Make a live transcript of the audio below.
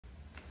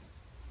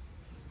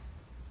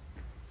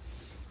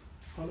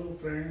Hello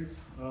friends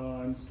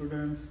and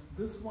students.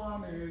 This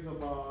one is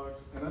about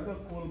another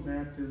cool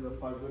maths is a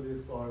puzzle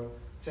is called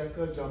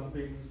checker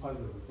jumping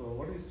puzzle. So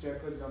what is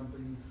checker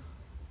jumping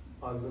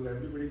puzzle?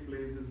 Everybody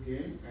plays this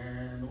game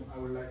and I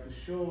would like to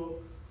show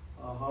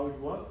how it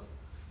works.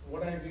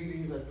 What I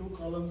did is two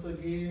columns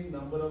again,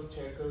 number of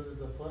checkers in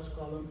the first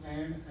column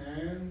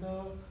and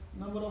the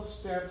number of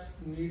steps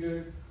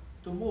needed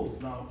to move.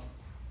 Now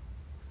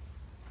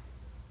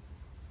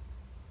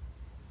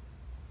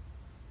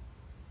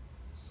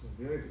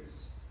here it is.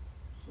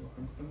 So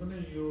I'm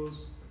going to use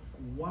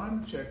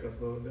one checker.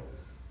 So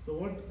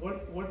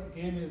what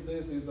game is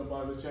this? Is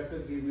about the checker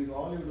game. Is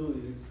all you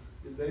do is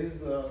if there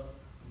is a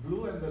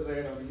blue and the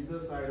red on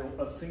either side of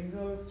a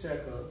single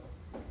checker,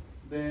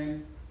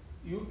 then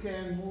you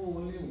can move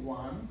only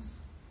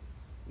once.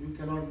 You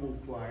cannot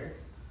move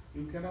twice.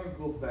 You cannot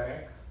go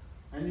back,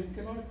 and you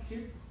cannot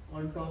keep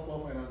on top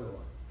of another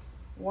one.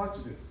 Watch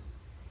this.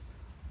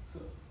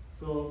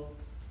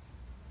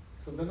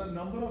 So then the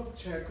number of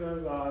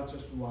checkers are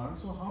just one.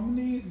 So how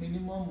many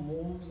minimum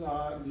moves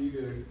are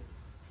needed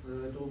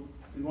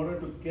in order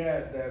to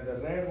get that the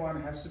red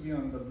one has to be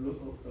on the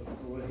blue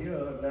over here,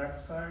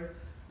 left side,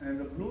 and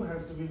the blue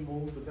has to be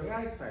moved to the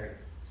right side.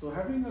 So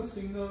having a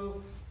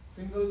single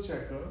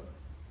checker,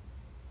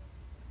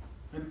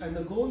 and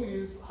the goal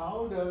is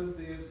how does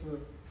this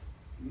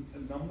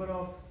number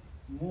of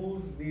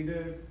moves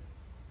needed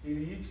in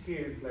each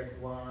case, like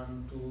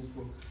 1, 2,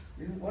 4.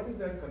 What is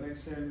that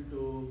connection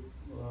to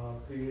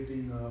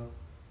creating a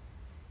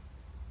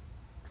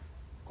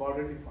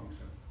quadratic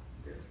function?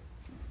 Okay.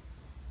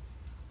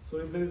 So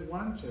if there is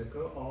one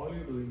checker, all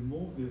you do is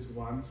move this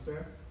one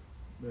step.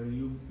 Then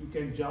you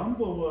can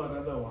jump over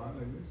another one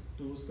like this,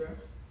 2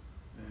 steps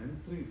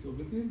and 3. So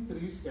within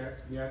 3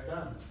 steps we are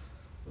done.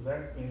 So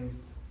that means,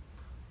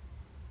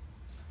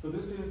 so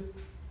this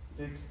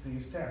takes 3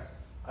 steps.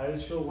 I'll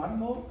show one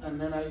more and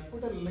then I'll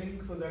put a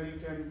link so that you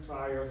can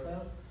try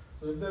yourself.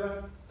 So if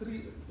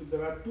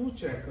there are 2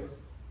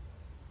 checkers,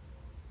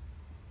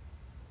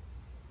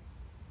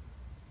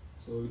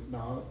 so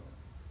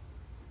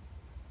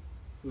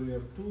you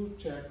have 2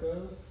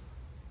 checkers.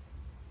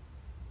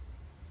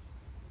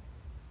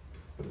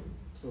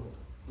 So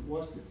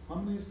watch this. How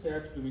many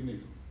steps do we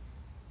need?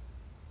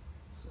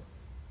 So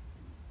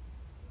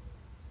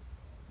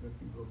let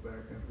me go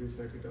back and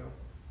reset it up.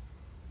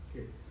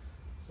 Okay.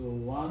 So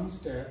 1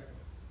 step,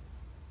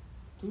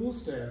 2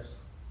 steps,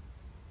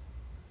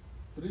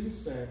 3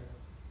 steps,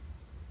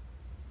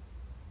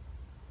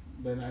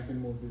 then I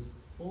can move this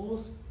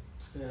 4th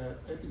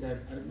step. I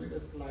made a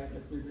slide,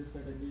 let me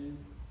reset again.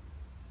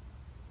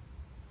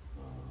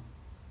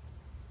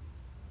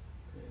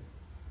 Okay,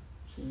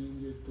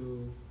 change it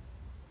to,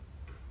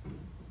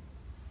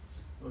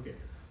 okay,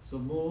 so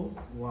move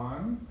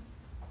 1,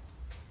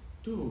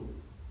 2,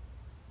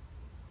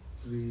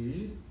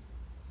 3,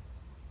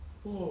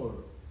 4,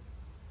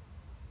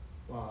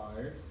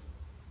 5,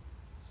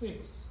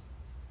 6,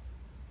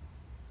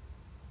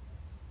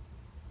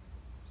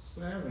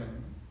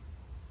 7,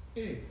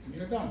 8, and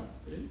you're done.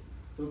 See?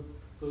 So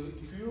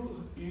if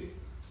you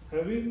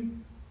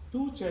having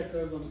 2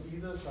 checkers on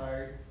either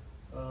side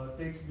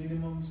takes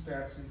minimum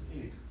steps is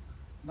 8.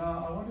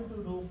 Now I want you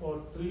to do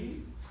for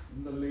 3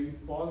 in the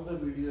link. Pause the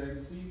video and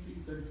see if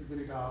you can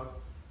figure it out,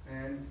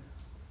 and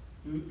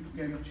you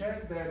can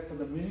check that for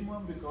the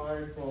minimum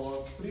required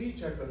for 3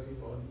 checkers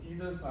on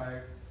either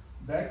side,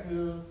 that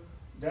will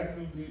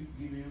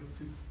give you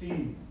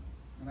 15.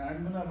 And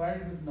I'm going to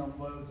write this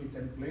number. You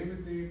can play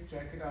with it,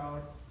 check it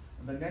out.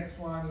 And the next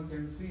one you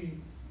can see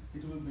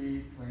it will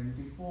be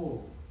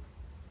 24.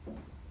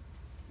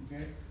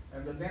 Okay,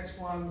 and the next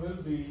one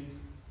will be,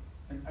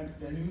 and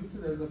you will see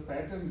there's a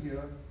pattern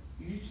here.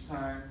 Each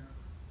time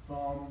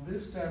from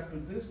this step to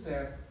this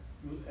step,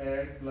 you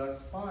add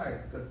plus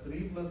 5, because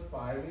 3 plus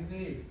 5 is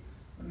 8.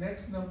 The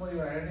next number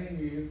you're adding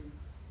is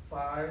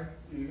 5,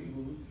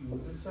 you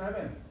use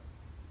 7.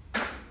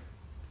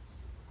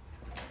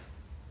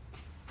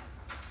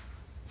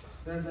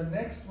 Then the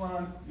next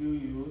one you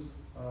use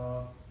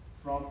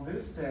from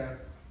this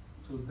step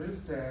to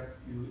this step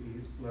you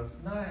is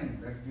plus 9.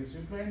 That gives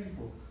you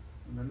 24.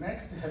 In the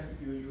next step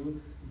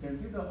you can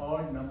see the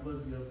odd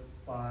numbers here,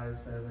 5,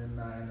 7,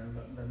 9,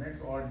 and the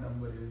next odd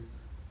number is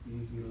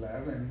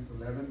 11. So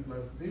 11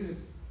 plus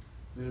this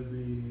will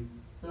be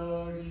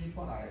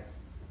 35.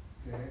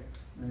 Okay,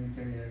 then you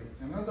can add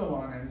another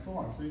one and so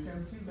on. So you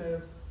can see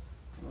the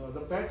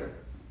pattern.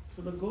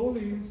 So the goal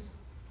is,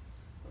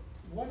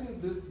 what is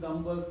this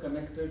numbers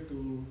connected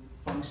to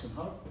function?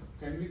 How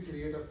can we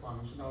create a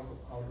function out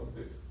of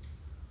this?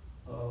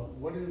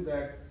 What is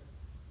that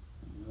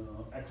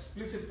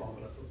explicit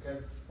formula? So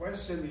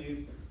question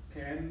is,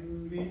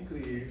 can we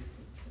create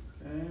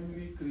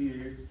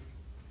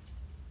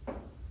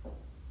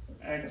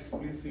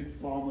explicit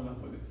formula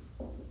for this?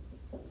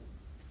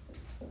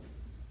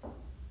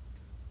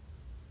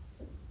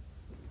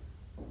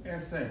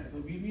 Sn. So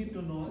we need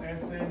to know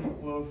Sn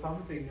equals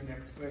something in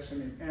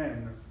expression in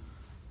n.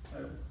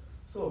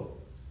 So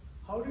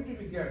how did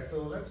we get?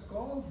 So let's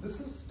call,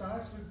 this is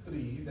starts with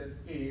 3, then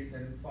 8,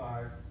 then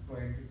 5,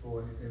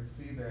 24. You can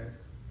see that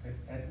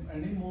at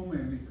any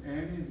moment, if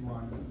n is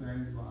 1, this is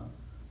n is 1,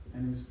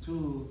 n is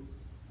 2,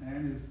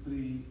 n is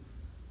 3,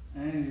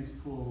 n is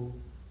 4,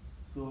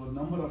 so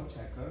number of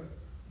checkers.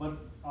 But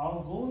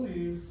our goal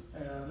is,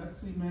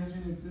 let's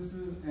imagine if this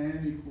is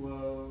n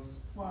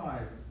equals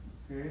 5,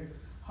 okay?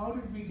 How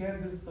did we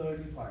get this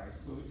 35?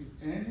 So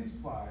if n is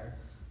 5,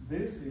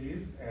 this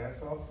is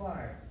S of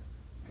 5,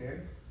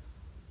 okay?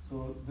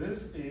 So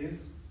this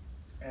is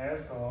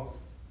S of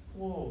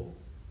 4,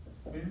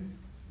 means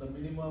the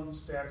minimum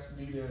steps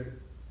needed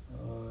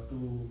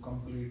to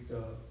complete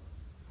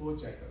 4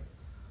 checkers.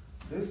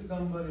 This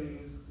number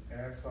is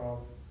S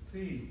of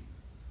 3.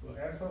 So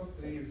S of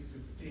 3 is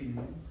 15,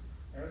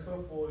 S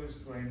of 4 is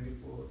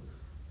 24,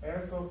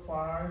 S of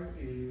 5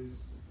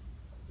 is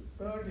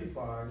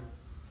 35,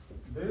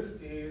 this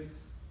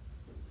is,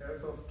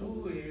 S of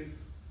 2 is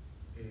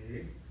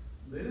 8,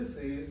 this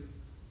is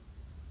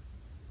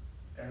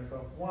S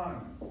of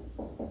 1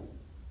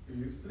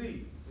 is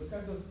 3. Look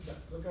at this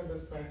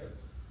pattern.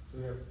 So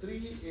we have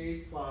 3,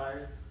 8,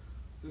 5,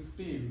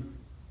 15,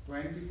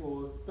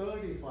 24,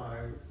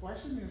 35.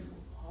 Question is,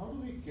 how do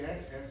we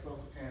get S of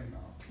n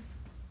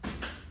now?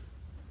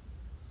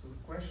 So the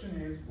question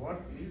is,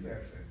 what is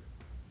Sn?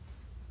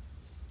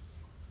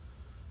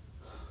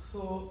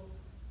 So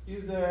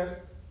is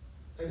there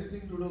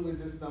anything to do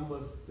with these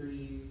numbers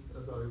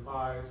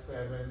 5,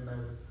 7,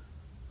 9?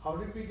 How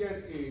did we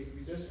get 8?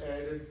 We just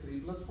added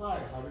 3 plus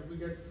 5. How did we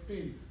get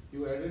 15?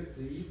 You added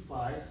 3,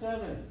 5,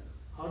 7.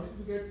 How did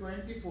we get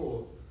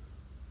 24?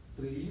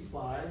 3,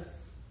 5,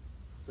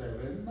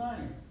 7,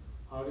 9.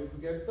 How did we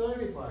get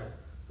 35?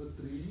 So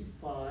 3,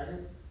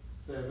 5,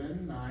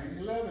 7, 9,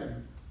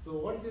 11. So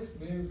what this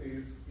means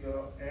is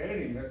you're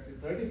adding, let's say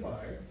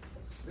 35.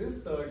 This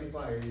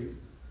 35 is,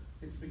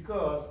 it's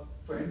because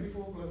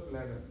 24 plus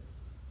 11.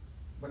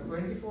 But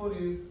 24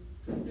 is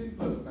 15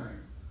 plus 9.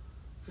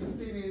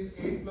 15 is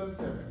 8 plus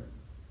 7.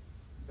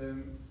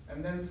 Then,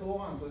 and then so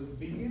on. So it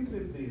begins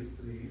with these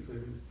 3. So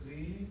it is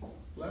 3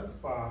 plus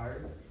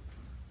 5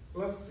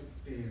 plus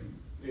 15.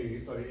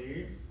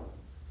 8.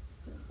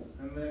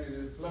 And then it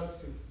is plus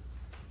 3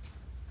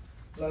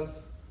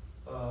 plus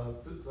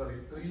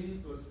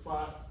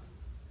 5.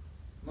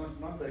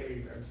 Not the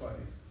 8, I'm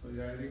sorry. So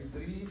you're adding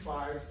 3,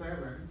 5,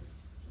 7,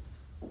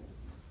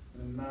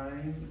 and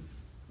 9,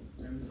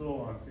 and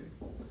so on. See?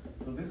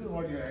 So this is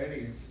what you're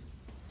adding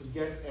to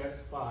get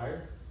S5,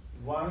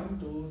 1,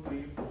 2,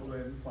 3, 4,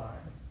 and 5.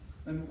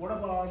 And what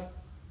about,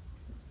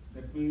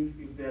 that means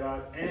if there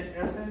are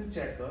Sn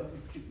checkers,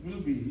 it will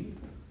be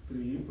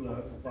 3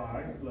 plus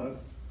 5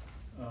 plus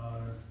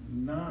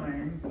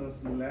 9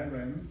 plus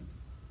 11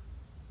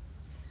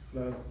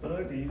 plus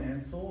 13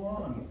 and so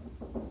on.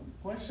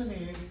 Question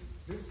is,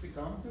 this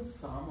becomes the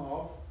sum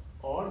of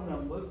odd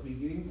numbers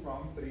beginning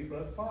from 3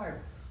 plus 5.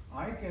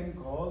 I can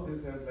call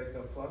this as like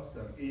a first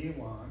term,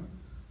 A1,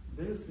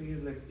 this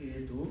is like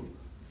A2,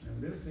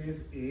 and this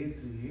is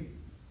A3,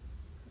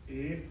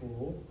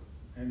 A4,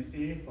 and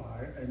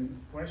A5,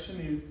 and question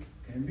is,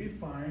 can we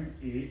find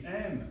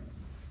An,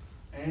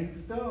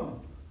 nth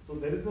term? So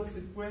there is a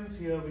sequence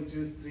here which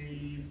is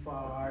 3,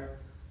 5,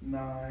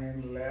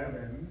 9,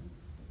 11,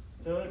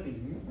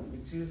 13,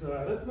 which is an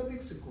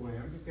arithmetic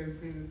sequence. You can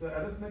see this is the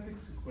arithmetic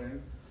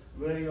sequence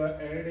where you are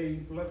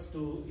adding plus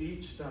 2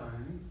 each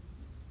time.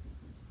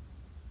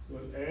 So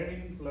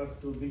adding plus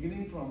 2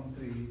 beginning from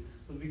 3.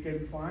 So we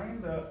can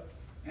find the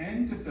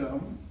nth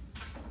term.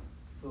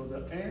 So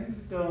the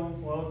nth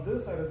term for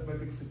this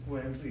arithmetic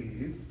sequence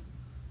is,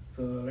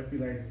 so let me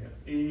write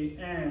here,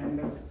 An,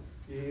 that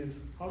is,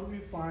 how do we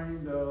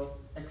find the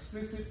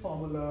explicit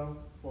formula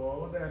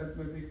for the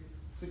arithmetic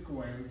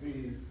sequence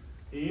is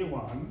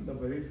A1, the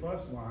very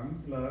first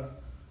one, plus,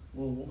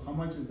 well, how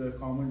much is the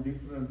common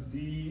difference?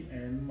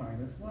 Dn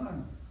minus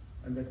 1.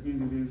 And that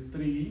means it is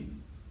 3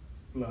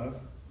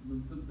 plus,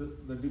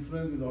 the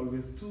difference is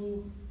always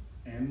 2,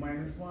 n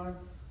minus 1.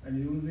 And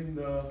using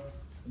the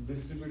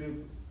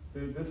distributive,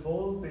 this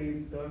whole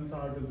thing turns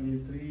out to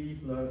be 3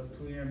 plus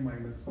 2n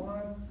minus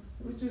 1,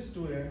 which is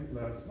 2n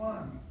plus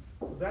 1.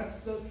 So that's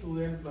the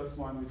 2n plus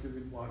 1 which is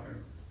important.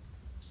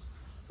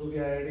 So we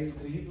are adding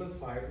 3 plus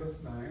 5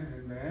 plus 9,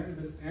 and then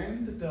this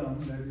nth term,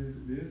 that is,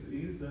 this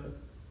is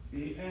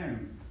the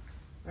An.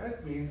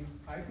 That means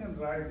I can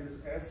write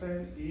this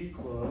Sn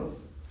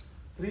equals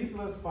 3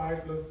 plus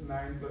 5 plus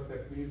 9 plus,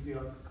 that means you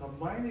are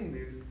combining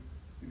this.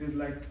 It is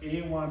like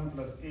A1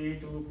 plus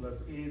A2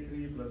 plus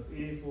A3 plus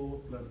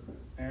A4 plus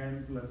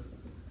n plus,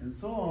 and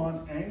so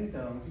on, n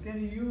terms. You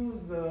can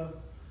use the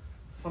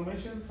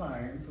summation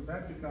sign, so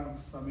that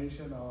becomes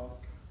summation of,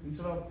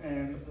 instead of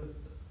n,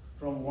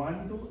 from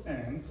 1 to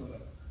n,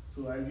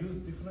 so I use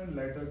different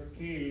letter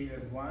k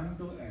as 1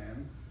 to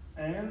n,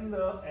 and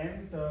the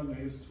n term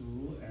is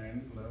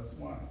 2n plus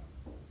 1.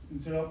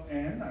 Instead of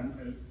n,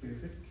 I'll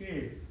place it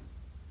k.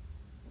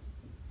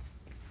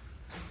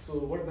 So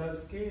what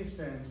does k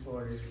stand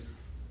for is,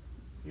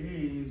 k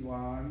is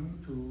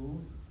 1,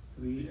 2,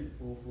 3, and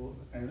 4, 4,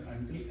 and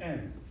until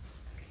n.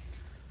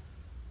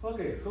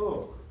 Okay,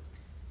 so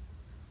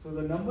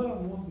the number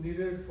of moves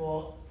needed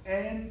for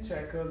n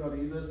checkers on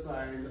either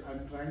side,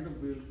 I'm trying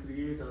to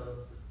create a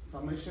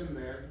summation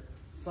there,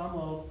 sum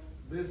of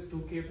this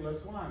 2k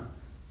plus 1.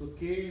 So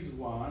k is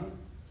 1,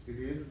 it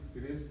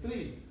is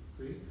 3.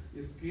 See,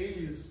 if k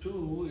is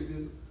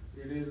 2,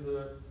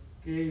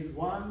 k is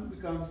 1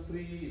 becomes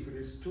 3, if it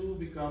is 2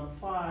 becomes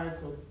 5,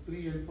 so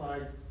 3 and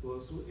 5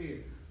 goes to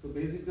 8. So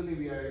basically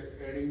we are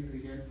adding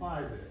 3 and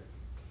 5 there.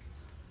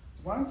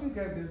 Once you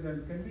get this,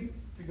 then can we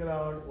figure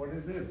out what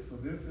is this? So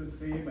this is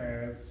same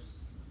as,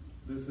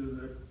 this is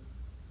a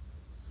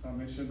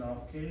summation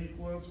of k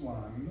equals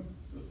 1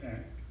 to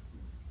n,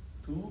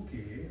 2k,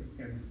 you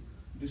can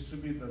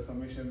distribute the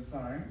summation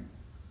sign,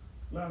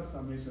 plus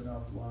summation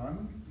of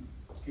 1,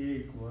 k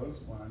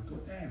equals 1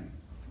 to n.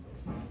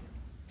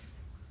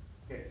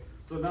 Okay,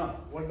 so now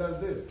what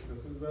does this?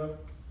 This is a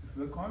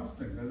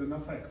constant, there's an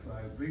effect. So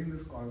I bring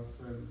this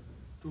constant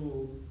 2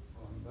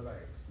 on the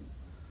right.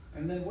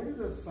 And then what is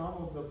the sum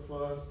of the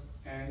first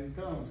n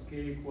terms?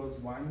 K equals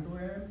 1 to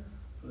n.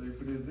 So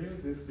if it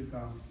is this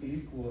becomes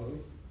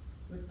equals,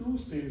 the 2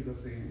 stays the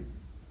same.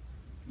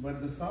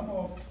 But the sum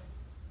of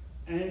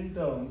n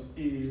terms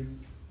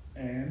is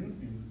n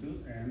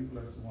into n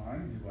plus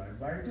 1 divided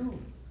by 2.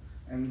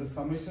 And the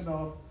summation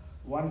of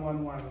 1,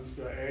 1, 1, if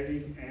you are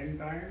adding n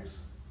times,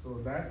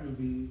 so that will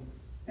be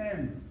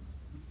n.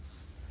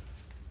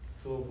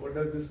 So what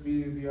does this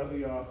mean?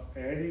 You are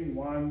adding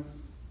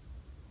ones,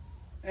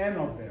 n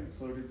of them.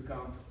 So it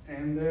becomes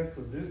n there.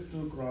 So this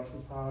 2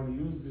 crosses out.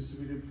 Use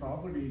distributive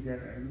property, you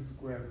get n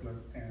squared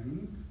plus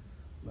n,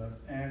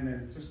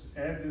 and just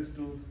add this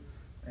 2,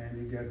 and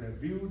you get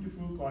that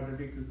beautiful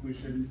quadratic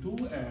equation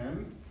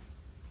 2n.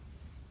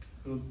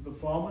 So the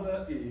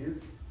formula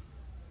is,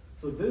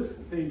 so this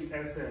thing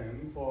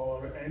Sn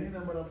for any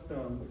number of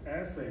terms,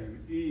 Sn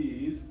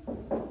is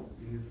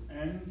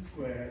n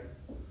squared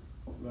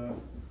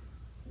plus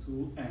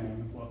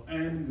 2n for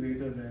n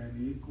greater than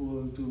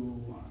equal to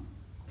 1.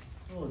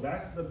 So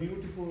that's the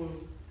beautiful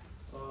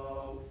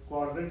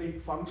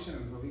quadratic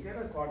function. So we get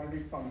a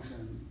quadratic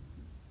function.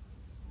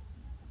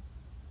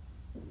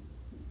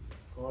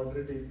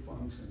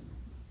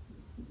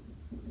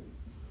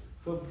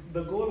 So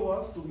the goal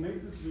was to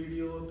make this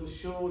video to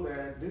show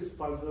that this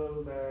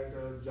puzzle,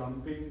 that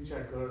jumping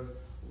checkers,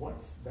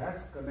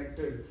 that's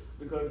connected,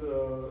 because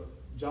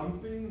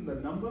jumping, the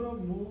number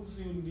of moves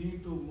you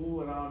need to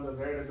move around the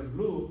red and the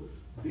blue,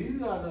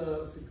 these are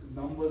the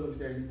numbers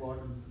which are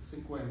important,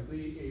 sequence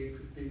 3, 8,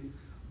 15.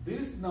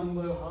 This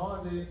number,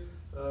 how are they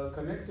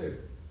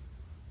connected?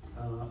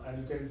 And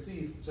you can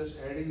see it's just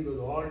adding those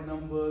odd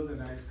numbers,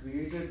 and I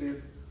created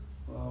this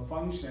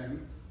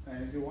function.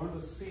 And if you want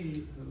to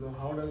see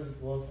how does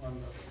it work on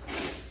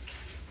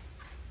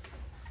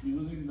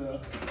using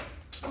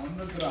on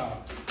the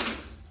graph,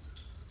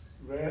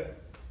 where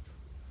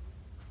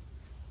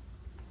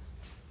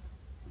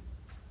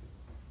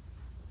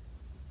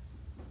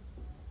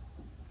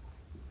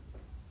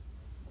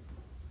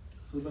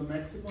so the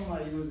maximum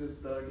I use is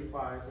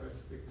 35, so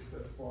let's take this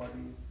as 40.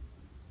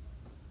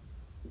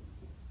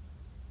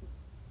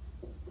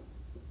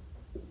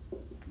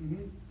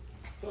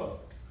 So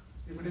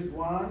if it is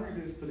 1,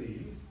 it is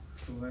 3.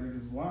 So when it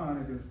is 1,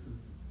 it is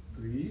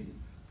 3.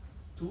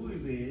 2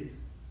 is 8.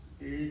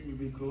 8 will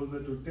be closer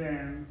to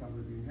 10,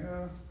 something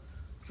here.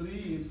 3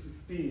 is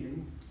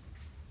 15.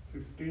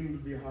 15 will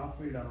be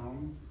halfway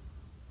down.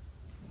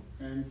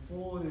 And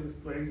 4 is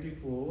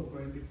 24.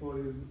 24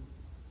 is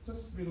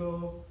just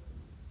below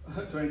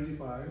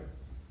 25.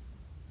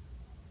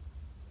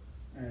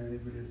 And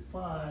if it is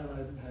 5, I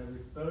will have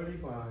it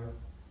 35.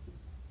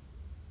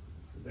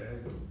 So there you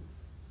go.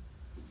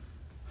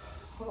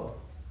 Oh,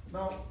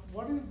 now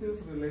what is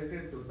this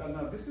related to?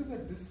 Now this is a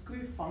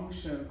discrete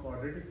function,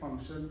 quadratic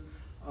function.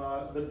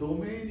 The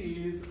domain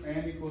is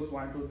n equals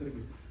 1, 2, 3.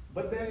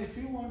 But then if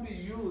you want to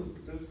use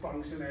this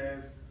function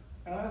as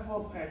f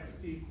of x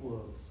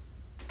equals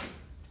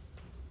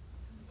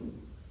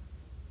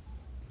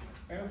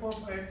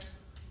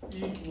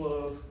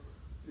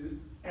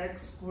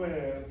x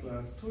squared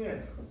plus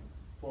 2x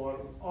for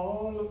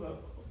all the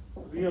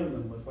real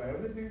numbers, for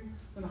everything,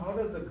 then how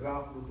does the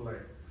graph look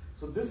like?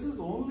 So this is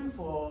only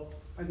for,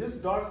 and this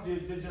dot they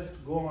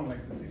just go on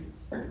like this.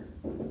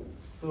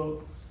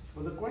 So,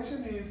 but the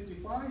question is,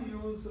 if I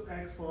use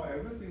x for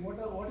everything,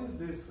 what is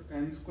this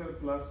n squared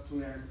plus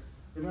 2n?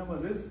 Remember,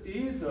 this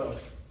is a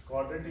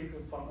quadratic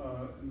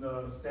in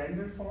the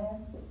standard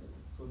form.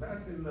 So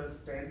that's in the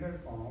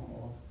standard form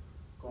of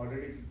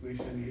quadratic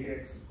equation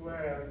ax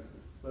squared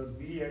plus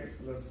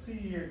bx plus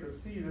c, and the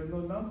c, there's no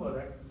number,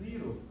 that's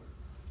 0.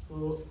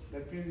 So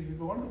that means if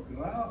you want to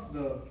graph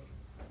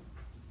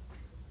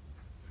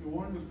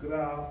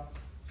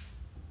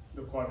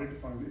the quadratic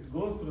function, it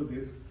goes through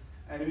this,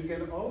 and we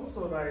can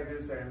also write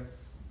this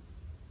as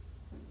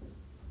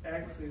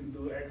x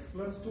into x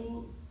plus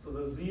 2. So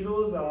the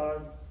zeros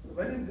are,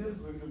 when is this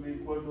going to be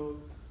equal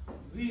to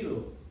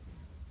 0?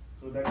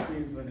 So that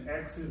means when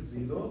x is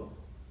 0,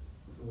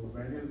 so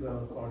when is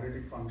the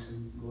quadratic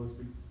function goes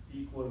to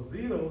equals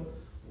 0,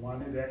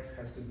 one is x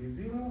has to be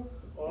 0,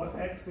 or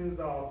x is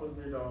the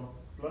opposite of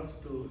plus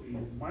 2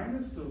 is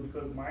minus 2,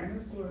 because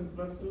minus 2 and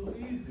plus 2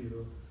 is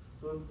 0.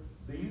 So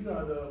these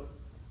are the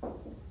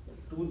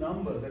two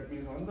numbers. That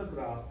means on the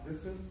graph,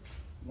 this is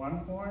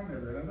one point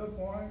and another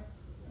point.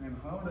 And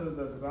how does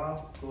the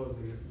graph go?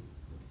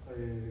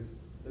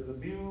 There's a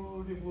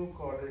beautiful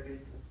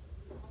quadratic.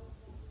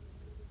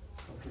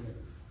 Okay.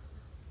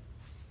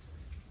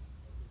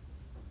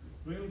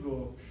 We'll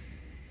go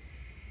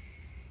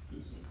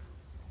this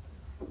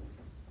way.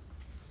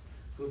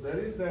 So there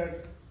is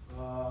that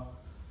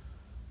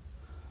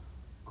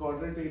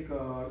quadratic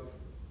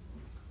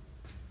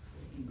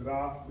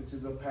graph, which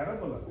is a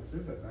parabola. This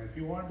is it. Now, if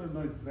you want to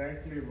know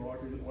exactly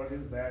what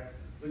is that,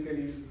 we can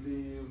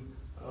easily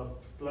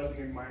plug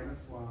in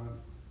 -1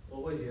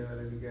 over here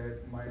and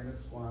get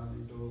 -1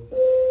 into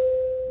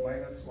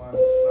 -1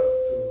 plus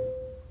 2.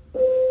 It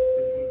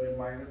will be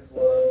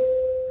 -1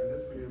 and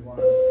this will be 1.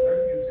 That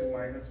gives you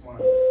 -1.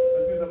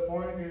 That means the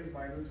point is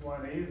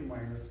 -1 is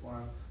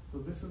 -1. So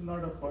this is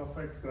not a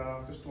perfect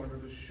graph. Just wanted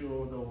to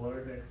show the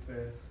vertex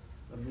there,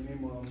 the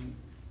minimum,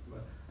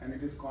 and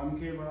it is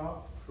concave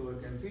up. So you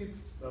can see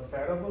the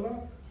parabola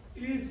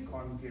is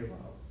concave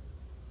up,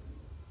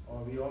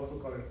 or we also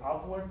call it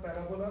upward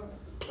parabola.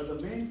 But the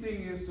main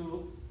thing is to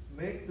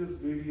make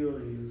this video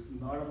is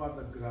not about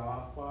the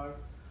graph part,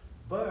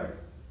 but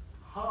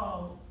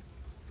how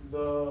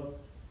the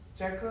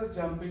checkers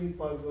jumping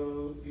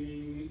puzzle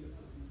is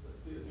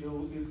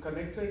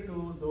connected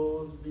to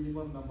those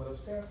minimum number of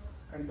steps,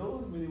 and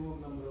those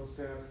minimum number of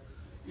steps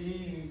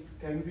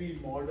can be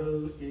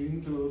modeled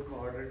into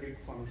quadratic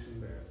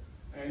function there,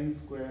 n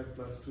squared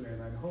plus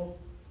 2n. I hope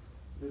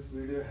this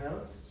video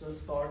helps. Just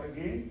thought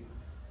again,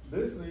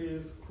 this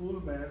is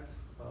cool maths,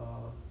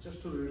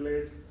 just to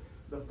relate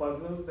the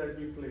puzzles that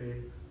we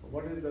play.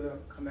 What is the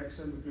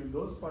connection between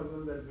those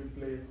puzzles that we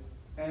play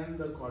and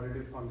the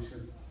quadratic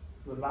function?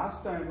 The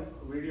last time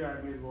video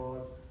I made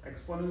was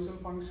exponential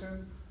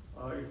function.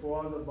 It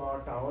was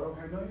about Tower of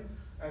Hanoi,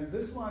 and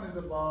this one is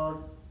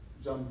about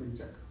jumping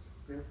checkers.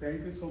 Okay,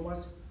 thank you so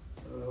much.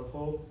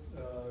 Hope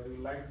you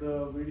like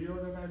the video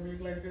that I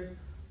made like this,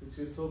 which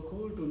is so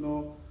cool to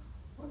know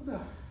what the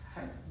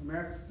heck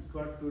maths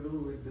got to do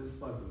with these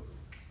puzzles.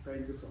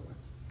 Thank you so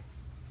much.